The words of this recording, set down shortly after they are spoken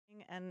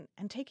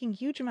and taking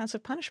huge amounts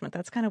of punishment.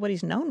 That's kind of what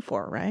he's known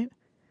for, right?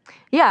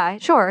 Yeah,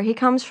 sure. He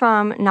comes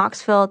from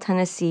Knoxville,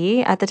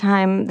 Tennessee. At the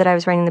time that I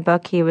was writing the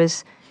book, he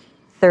was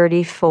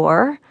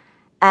 34.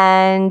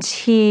 And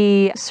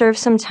he served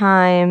some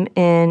time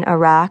in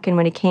Iraq. And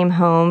when he came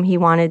home, he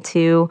wanted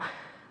to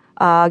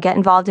get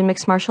involved in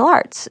mixed martial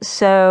arts.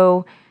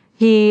 So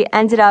he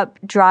ended up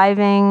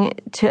driving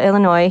to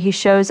Illinois. He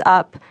shows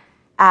up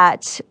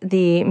at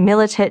the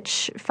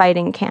Militich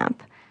fighting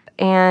camp.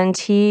 And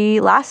he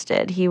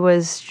lasted. He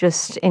was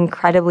just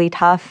incredibly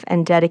tough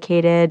and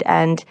dedicated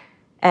and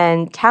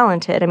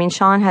talented. I mean,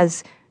 Sean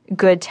has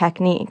good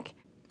technique.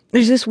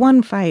 There's this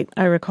one fight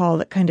I recall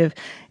that kind of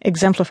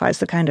exemplifies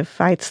the kind of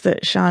fights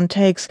that Sean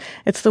takes.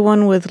 It's the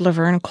one with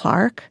Laverne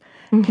Clark.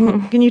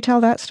 Can you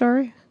tell that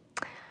story?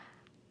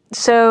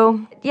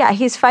 So, yeah,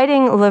 he's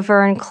fighting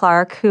Laverne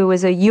Clark, who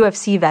was a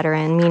UFC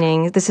veteran,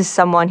 meaning this is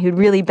someone who'd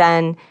really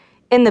been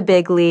in the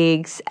big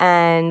leagues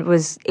and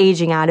was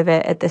aging out of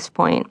it at this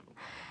point.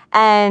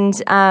 And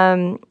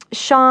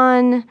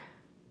Sean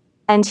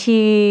and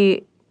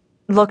he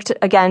looked,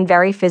 again,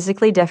 very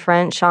physically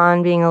different,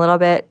 Sean being a little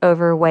bit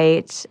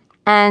overweight.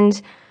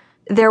 And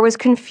there was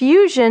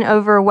confusion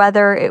over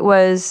whether it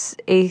was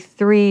a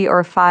 3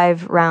 or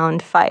 5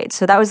 round fight.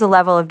 So that was the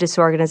level of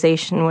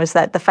disorganization, was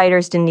that the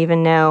fighters didn't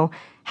even know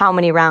how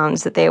many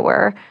rounds that they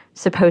were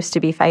supposed to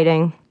be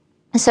fighting.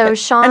 So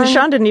Sean... And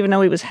Sean didn't even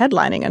know he was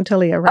headlining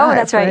until he arrived. Oh,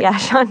 that's right? Yeah.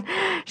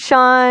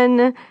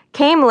 Sean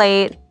came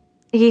late.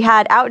 He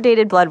had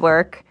outdated blood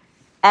work.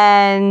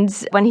 And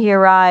when he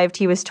arrived,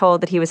 he was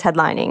told that he was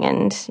headlining.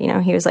 And,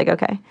 he was like,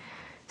 okay.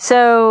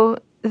 So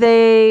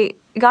they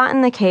got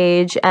in the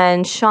cage,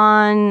 and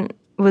Sean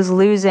was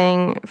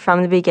losing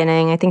from the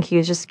beginning. I think he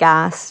was just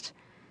gassed.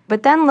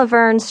 But then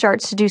Laverne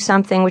starts to do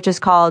something which is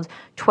called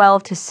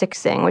 12 to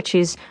 6ing, which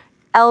is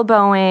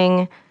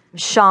elbowing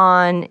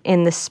Sean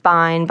in the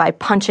spine by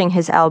punching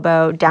his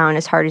elbow down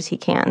as hard as he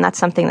can. That's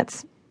something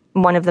that's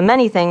one of the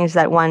many things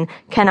that one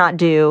cannot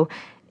do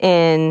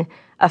in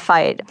a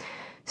fight.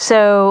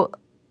 So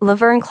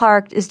Laverne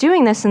Clark is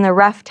doing this, and the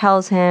ref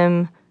tells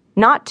him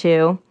not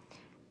to.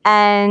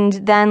 And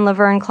then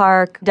Laverne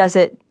Clark does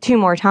it 2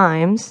 more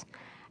times,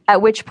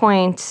 at which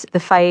point the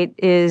fight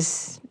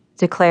is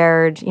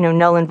declared,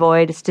 null and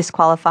void. It's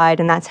disqualified,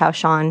 and that's how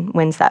Sean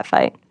wins that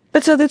fight.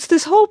 But so it's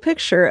this whole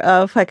picture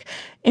of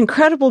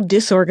incredible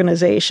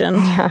disorganization.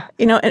 Yeah.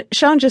 And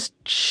Sean just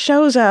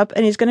shows up,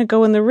 and he's going to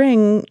go in the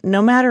ring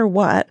no matter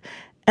what,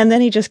 and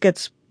then he just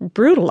gets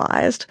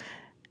brutalized,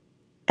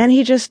 and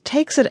he just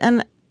takes it.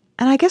 And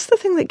I guess the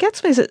thing that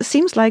gets me is it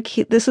seems like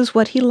this is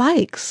what he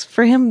likes.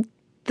 For him,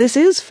 this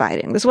is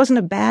fighting. This wasn't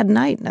a bad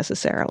night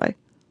necessarily.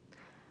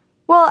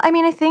 Well, I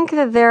mean, I think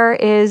that there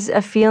is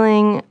a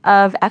feeling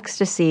of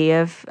ecstasy,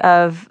 of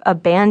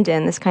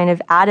abandon, this kind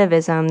of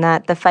atavism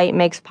that the fight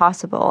makes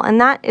possible.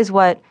 And that is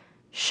what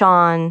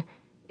Sean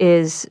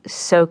is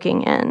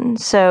soaking in.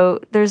 So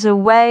there's a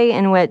way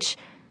in which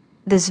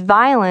this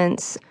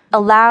violence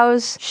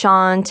allows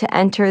Sean to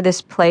enter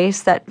this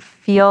place that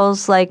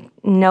feels like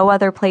no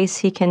other place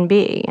he can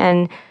be.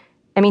 And,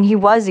 I mean, he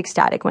was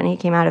ecstatic when he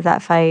came out of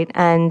that fight,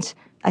 and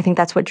I think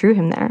that's what drew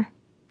him there.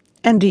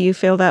 And do you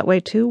feel that way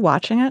too,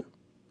 watching it?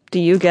 Do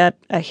you get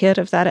a hit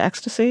of that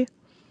ecstasy?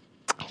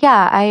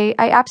 Yeah, I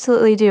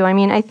absolutely do. I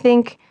mean, I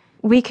think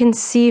we can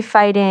see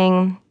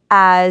fighting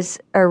as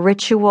a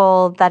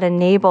ritual that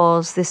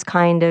enables this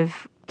kind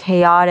of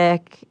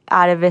chaotic,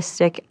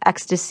 atavistic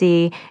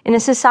ecstasy in a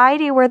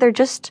society where there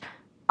just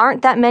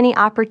aren't that many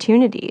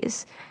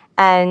opportunities.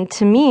 And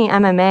to me,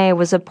 MMA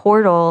was a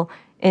portal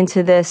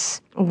into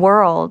this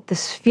world,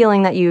 this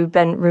feeling that you've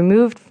been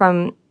removed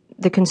from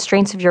the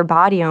constraints of your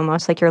body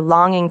almost, like you're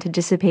longing to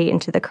dissipate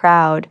into the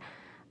crowd.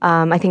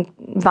 I think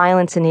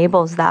violence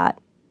enables that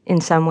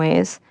in some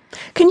ways.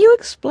 Can you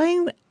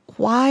explain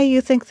why you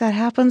think that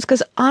happens?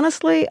 Because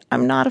honestly,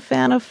 I'm not a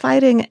fan of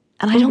fighting,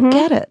 and I don't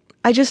get it.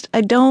 I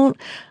don't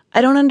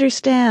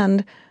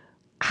understand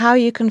how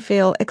you can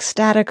feel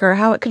ecstatic or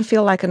how it can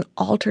feel like an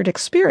altered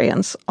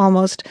experience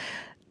almost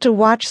to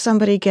watch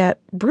somebody get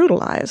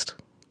brutalized.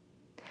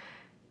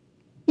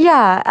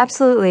 Yeah,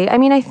 absolutely. I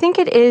mean, I think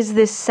it is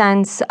this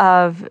sense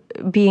of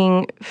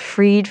being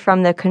freed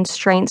from the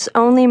constraints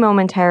only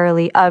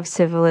momentarily of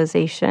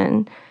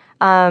civilization.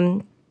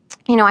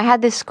 I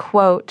had this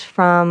quote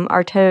from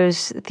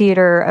Artaud's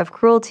Theater of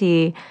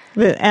Cruelty.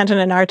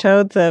 Antonin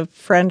Artaud, the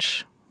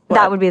French...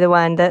 That would be the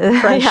one. The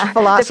French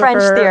philosopher. The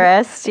French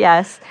theorist,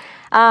 yes.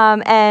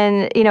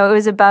 It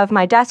was above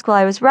my desk while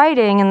I was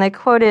writing, and the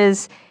quote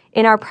is,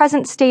 "In our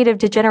present state of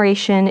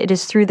degeneration, it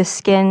is through the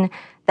skin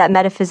that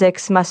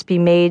metaphysics must be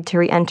made to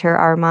re-enter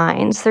our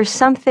minds." There's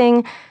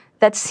something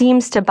that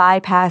seems to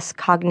bypass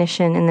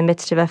cognition in the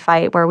midst of a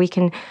fight where we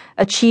can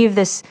achieve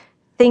this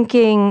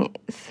thinking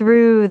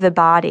through the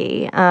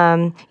body.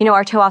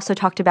 Artaud also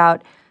talked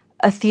about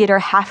a theater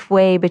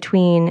halfway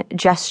between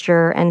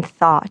gesture and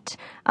thought.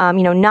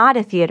 Not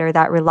a theater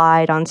that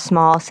relied on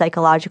small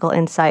psychological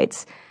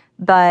insights,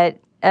 but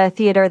a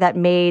theater that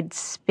made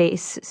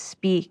space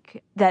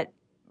speak, that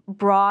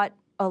brought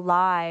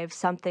alive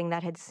something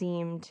that had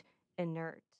seemed inert.